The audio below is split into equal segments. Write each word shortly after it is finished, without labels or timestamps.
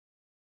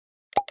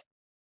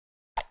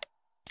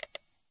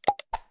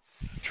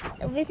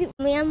visit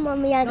me and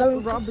Mommy are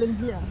going. Robbling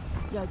here.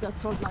 Yeah, just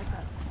hold like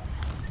that.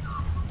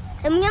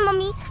 And me and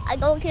Mommy are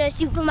going to the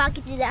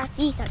supermarket to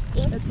see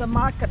something. It's a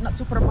market, not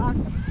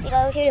supermarket. We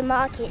go to the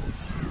market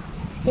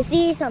to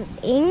see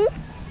something.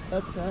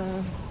 It's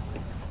a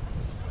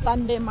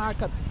Sunday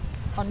market.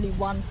 Only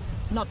once,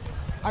 not,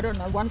 I don't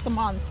know, once a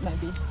month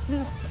maybe.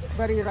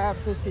 Very rare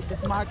to see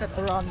this market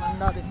around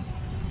Mundaring.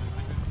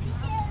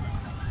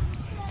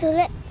 So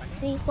let's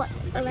see what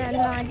around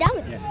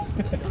Mundaring.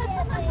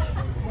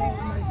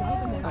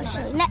 I'll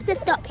show you. Let's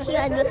just stop here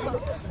and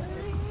look.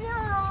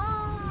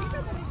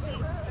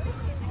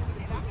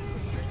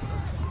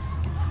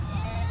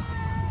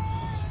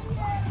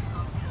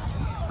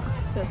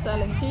 They're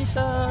selling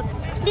t-shirts.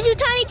 These are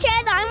tiny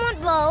chairs. I want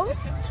those.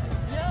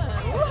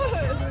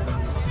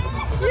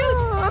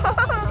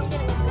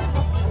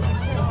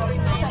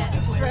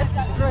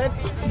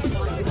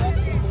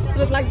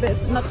 Straight like this.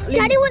 Not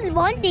Daddy wouldn't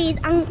want these.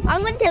 I'm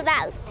going to tell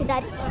Val to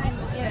Daddy.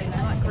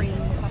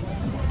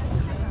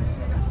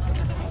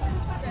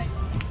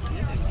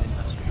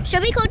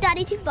 Shall we call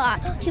Daddy to buy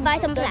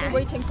some Daddy plants?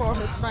 waiting for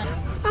his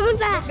friends. I want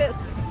that. Look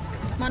this.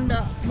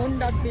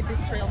 Mundaring City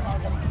Trail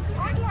Mountain.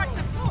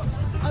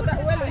 Oh,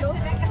 that way, Lulu.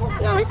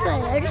 No, it's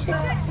good.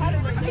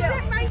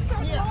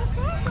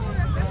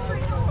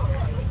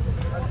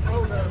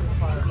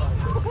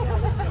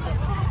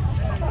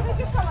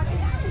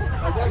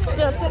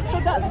 Yeah,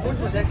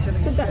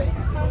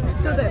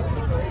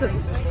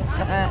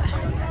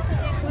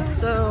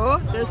 so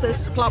this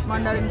is Club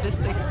Mundaring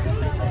District.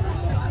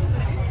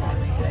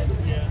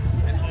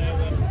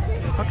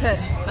 Okay,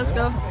 let's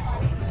go.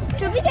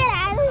 Should we get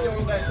out?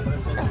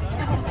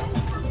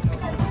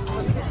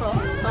 Oh,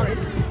 sorry.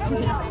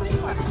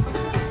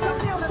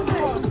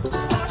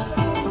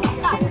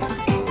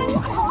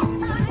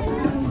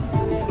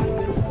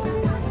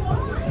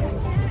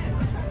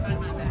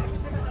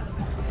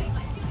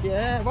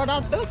 Yeah, what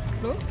are those?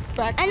 Look,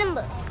 back. I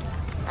remember.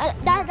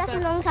 That's a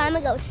long time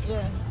ago.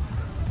 Yeah.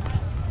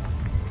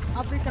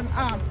 African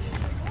art.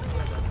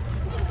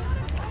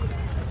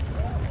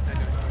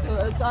 So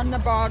it's all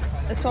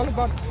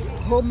about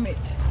homemade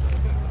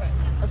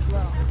as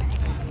well.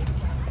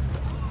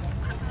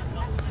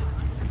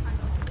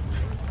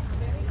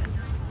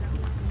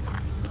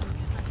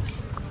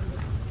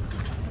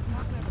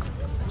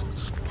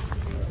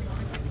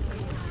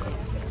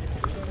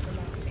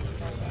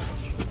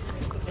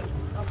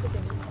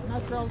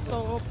 Natural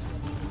soaps.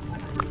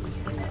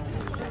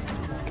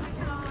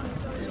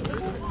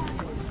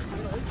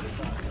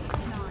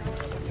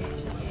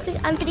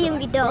 I'm feeding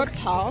the dog. Goat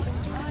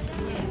house.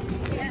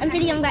 I'm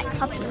feeding that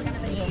puppy.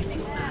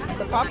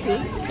 The puppy.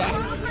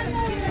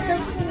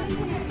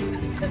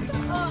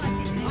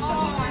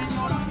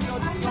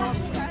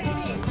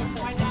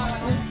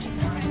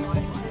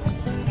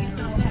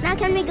 Now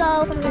can we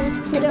go from the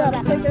middle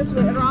back? Take this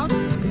way around.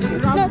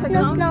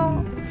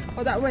 No.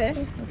 Oh, that way?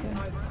 Okay.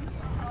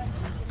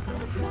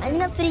 I'm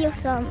not feeding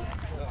some.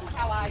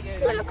 How are you?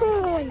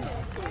 Unicorn.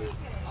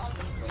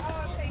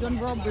 Don't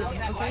robble,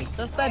 okay?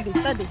 Just steady,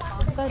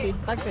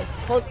 like this.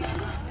 Hold.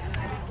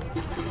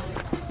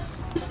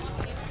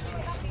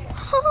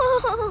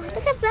 Oh,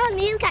 look at that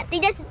meerkat. They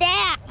just stare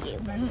at you.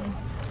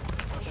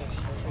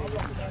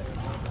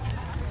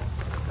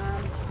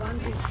 1,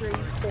 2, 3,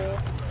 4,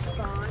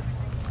 5,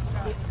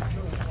 6.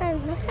 Oh,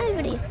 look at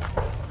everybody.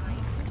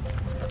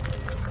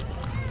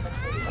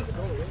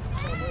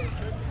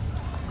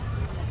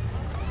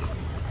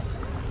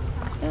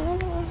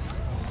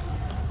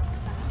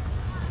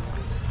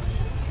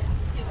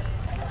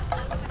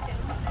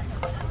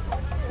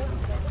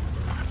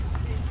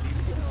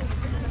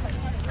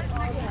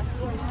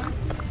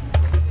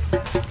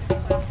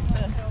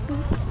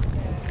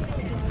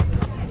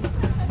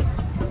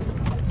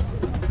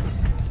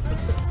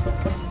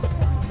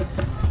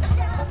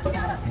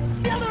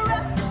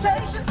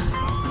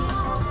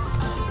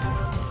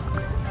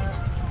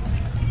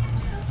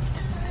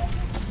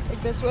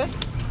 This way?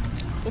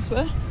 This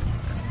way?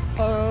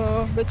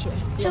 Which way?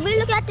 Yeah. Should we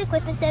look at the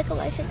Christmas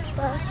decorations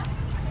first?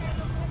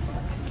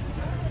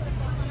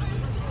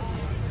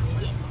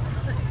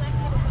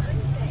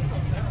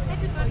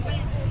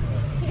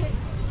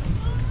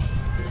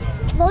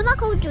 Those are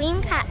called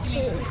dream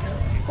catchers.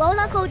 Those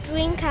are called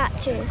dream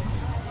catchers.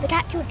 They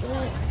catch your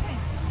dream.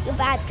 Your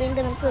bad dreams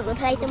and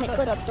replace them with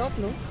good. That top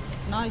look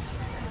nice.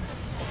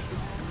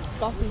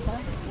 Coffee, huh?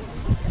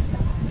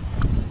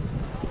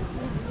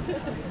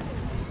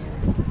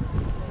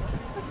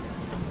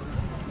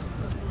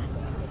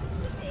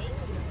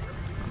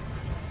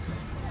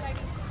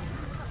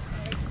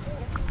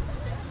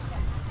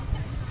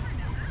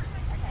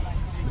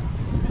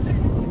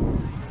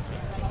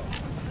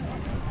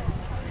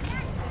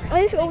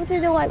 I should also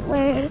the right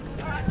way.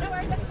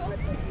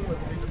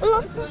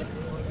 Look.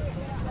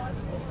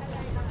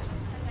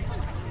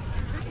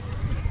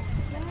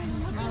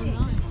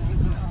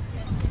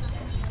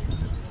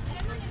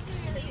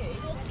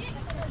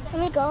 Can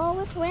we go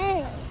which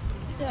way?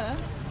 Yeah.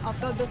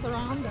 After this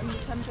around, then we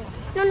can go.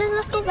 No,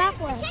 let's go that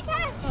way.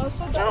 Oh,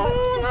 so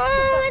No,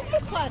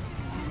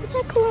 it's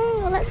so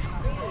cool. Let's.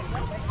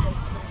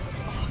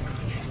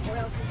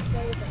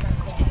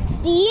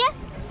 See?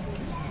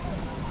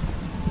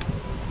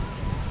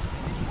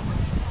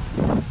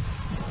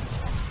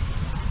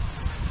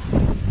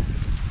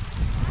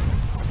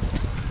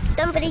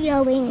 Done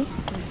videoing.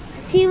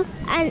 See,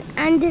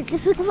 and this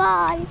is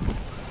goodbye.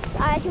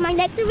 Alright, to my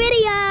next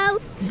video.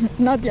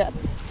 Not yet.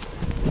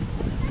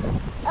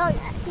 Oh,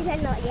 she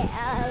said not yet.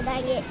 Oh,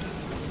 dang it.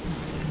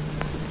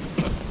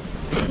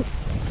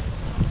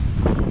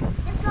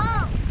 Let's go.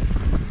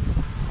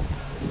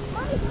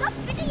 Mommy, stop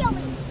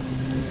videoing.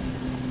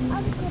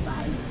 I'll just go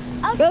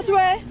by. This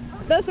way.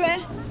 This way.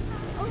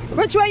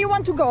 Which way you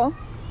want to go?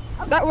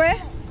 That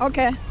way?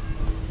 Okay.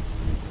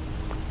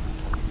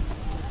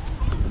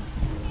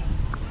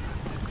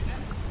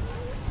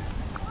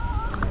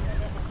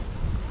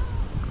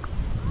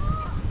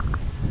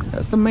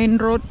 That's the main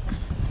road.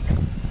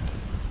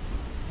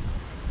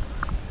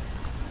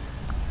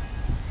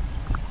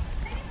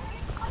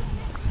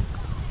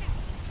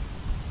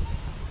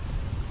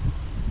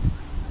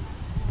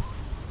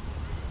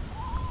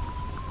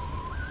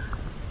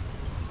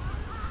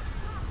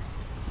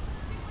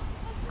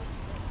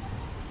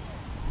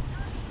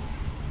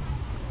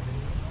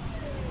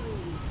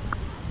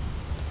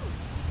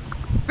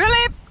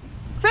 Philip!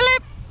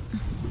 Philip!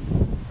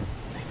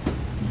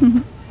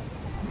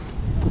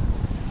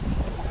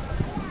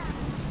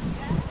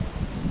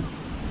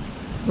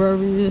 Where are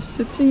we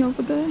sitting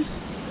over there?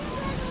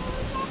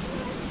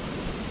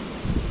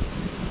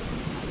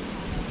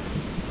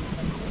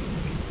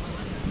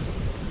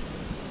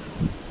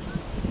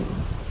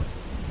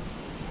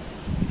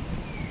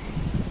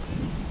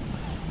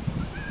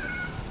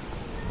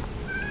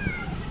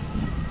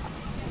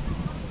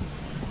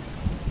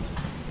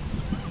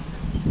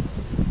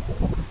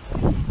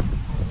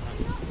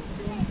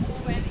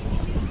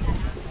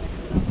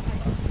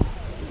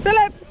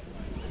 Philip!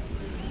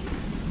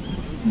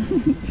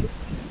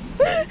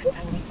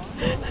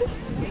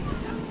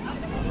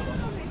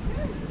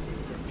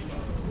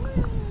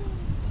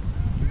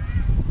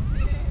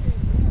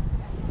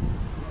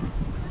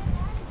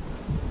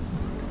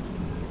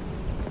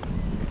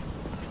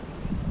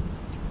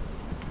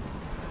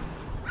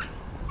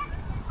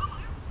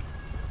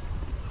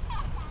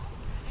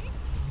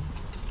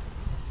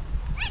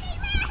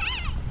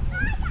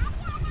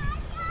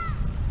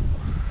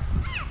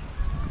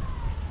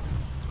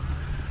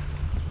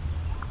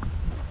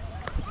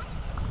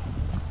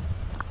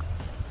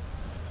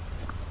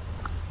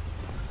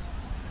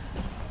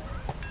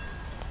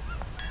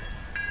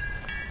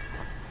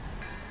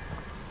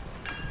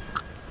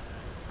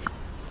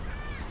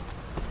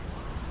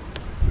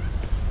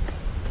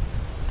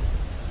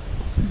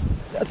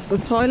 That's the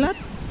toilet.